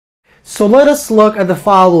So let us look at the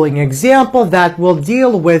following example that will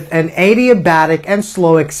deal with an adiabatic and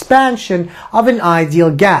slow expansion of an ideal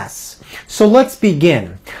gas. So let's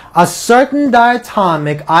begin. A certain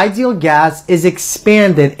diatomic ideal gas is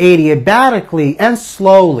expanded adiabatically and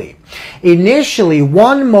slowly. Initially,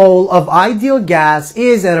 1 mole of ideal gas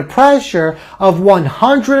is at a pressure of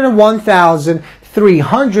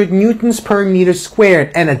 101,300 newtons per meter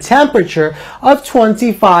squared and a temperature of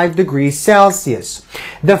 25 degrees Celsius.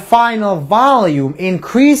 The final volume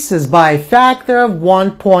increases by a factor of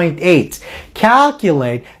 1.8.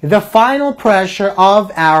 Calculate the final pressure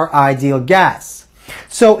of our ideal gas.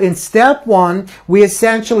 So in step 1, we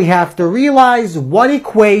essentially have to realize what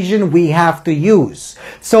equation we have to use.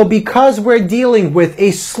 So because we're dealing with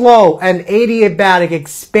a slow and adiabatic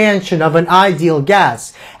expansion of an ideal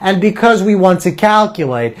gas, and because we want to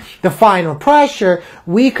calculate the final pressure,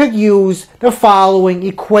 we could use the following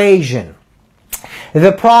equation.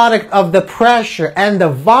 The product of the pressure and the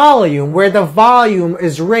volume, where the volume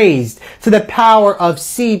is raised to the power of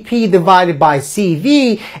Cp divided by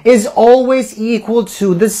Cv, is always equal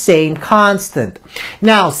to the same constant.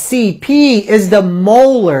 Now, Cp is the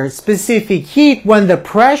molar specific heat when the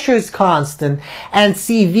pressure is constant, and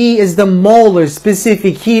Cv is the molar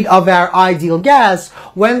specific heat of our ideal gas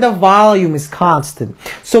when the volume is constant.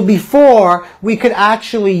 So before we could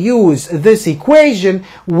actually use this equation,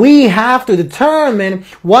 we have to determine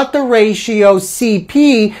what the ratio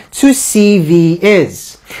Cp to Cv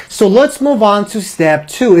is. So let's move on to step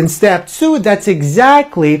 2. In step 2, that's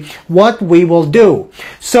exactly what we will do.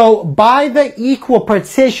 So by the equal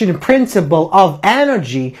partition principle of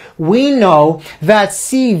energy, we know that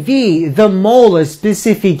Cv, the molar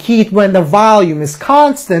specific heat when the volume is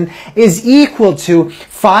constant, is equal to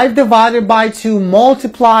 5 divided by 2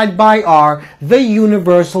 multiplied by R, the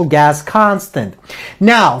universal gas constant.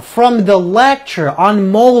 Now, from the lecture on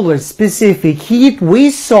molar specific heat,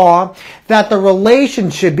 we saw that the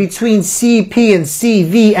relationship between Cp and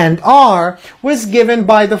Cv and R was given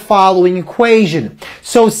by the following equation.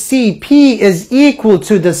 So Cp is equal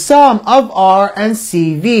to the sum of R and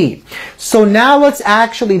Cv. So now let's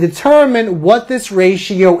actually determine what this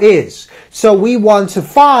ratio is. So we want to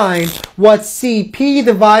find what Cp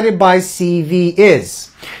divided by Cv is.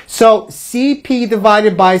 So Cp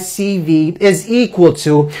divided by Cv is equal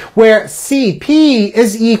to, where Cp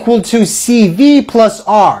is equal to Cv plus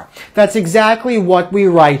R. That's exactly what we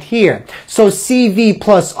write here. So Cv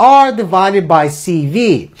plus R divided by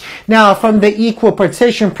Cv. Now, from the equal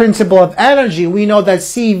partition principle of energy, we know that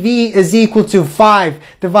Cv is equal to 5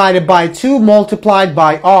 divided by 2 multiplied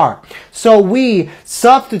by R. So we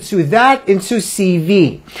substitute that into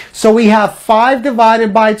Cv. So we have 5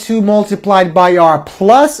 divided by 2 multiplied by R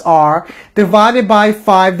plus R divided by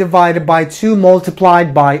 5 divided by 2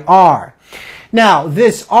 multiplied by R. Now,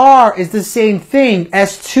 this R is the same thing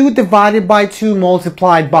as 2 divided by 2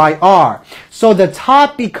 multiplied by R. So the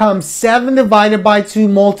top becomes 7 divided by 2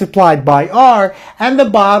 multiplied by R, and the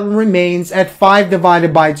bottom remains at 5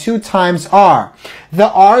 divided by 2 times R. The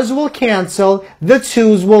R's will cancel, the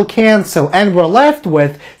 2's will cancel, and we're left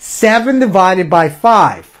with 7 divided by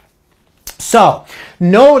 5. So,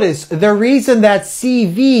 notice the reason that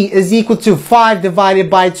Cv is equal to 5 divided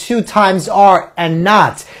by 2 times R and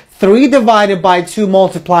not 3 divided by 2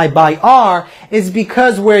 multiplied by R is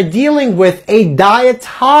because we're dealing with a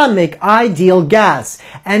diatomic ideal gas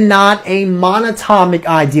and not a monatomic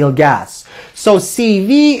ideal gas. So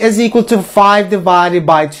Cv is equal to 5 divided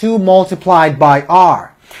by 2 multiplied by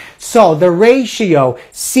R. So the ratio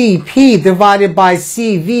Cp divided by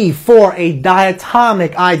Cv for a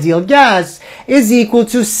diatomic ideal gas is equal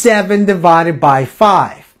to 7 divided by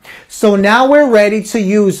 5. So now we're ready to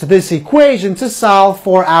use this equation to solve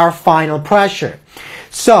for our final pressure.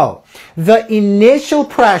 So the initial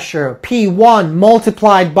pressure P1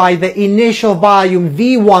 multiplied by the initial volume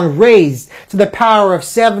V1 raised to the power of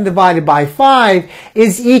 7 divided by 5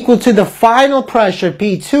 is equal to the final pressure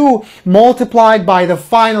P2 multiplied by the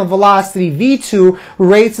final velocity V2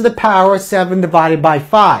 raised to the power of 7 divided by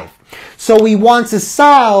 5. So we want to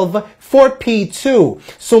solve for P2.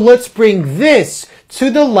 So let's bring this to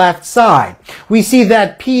the left side. We see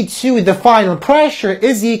that P2, the final pressure,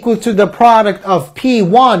 is equal to the product of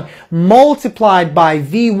P1 multiplied by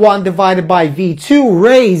V1 divided by V2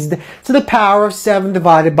 raised to the power of 7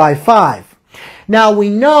 divided by 5. Now we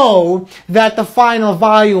know that the final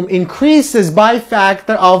volume increases by a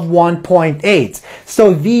factor of 1.8.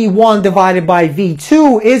 So V1 divided by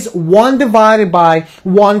V2 is 1 divided by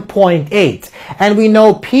 1.8. And we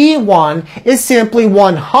know P1 is simply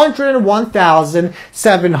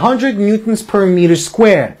 101,700 newtons per meter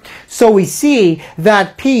squared. So we see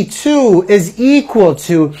that P2 is equal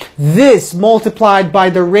to this multiplied by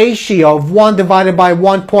the ratio of 1 divided by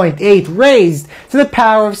 1.8 raised to the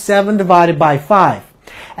power of 7 divided by 5.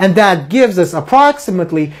 And that gives us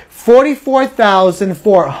approximately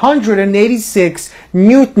 44,486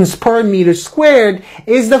 newtons per meter squared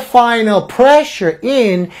is the final pressure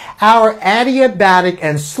in our adiabatic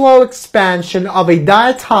and slow expansion of a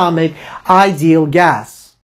diatomic ideal gas.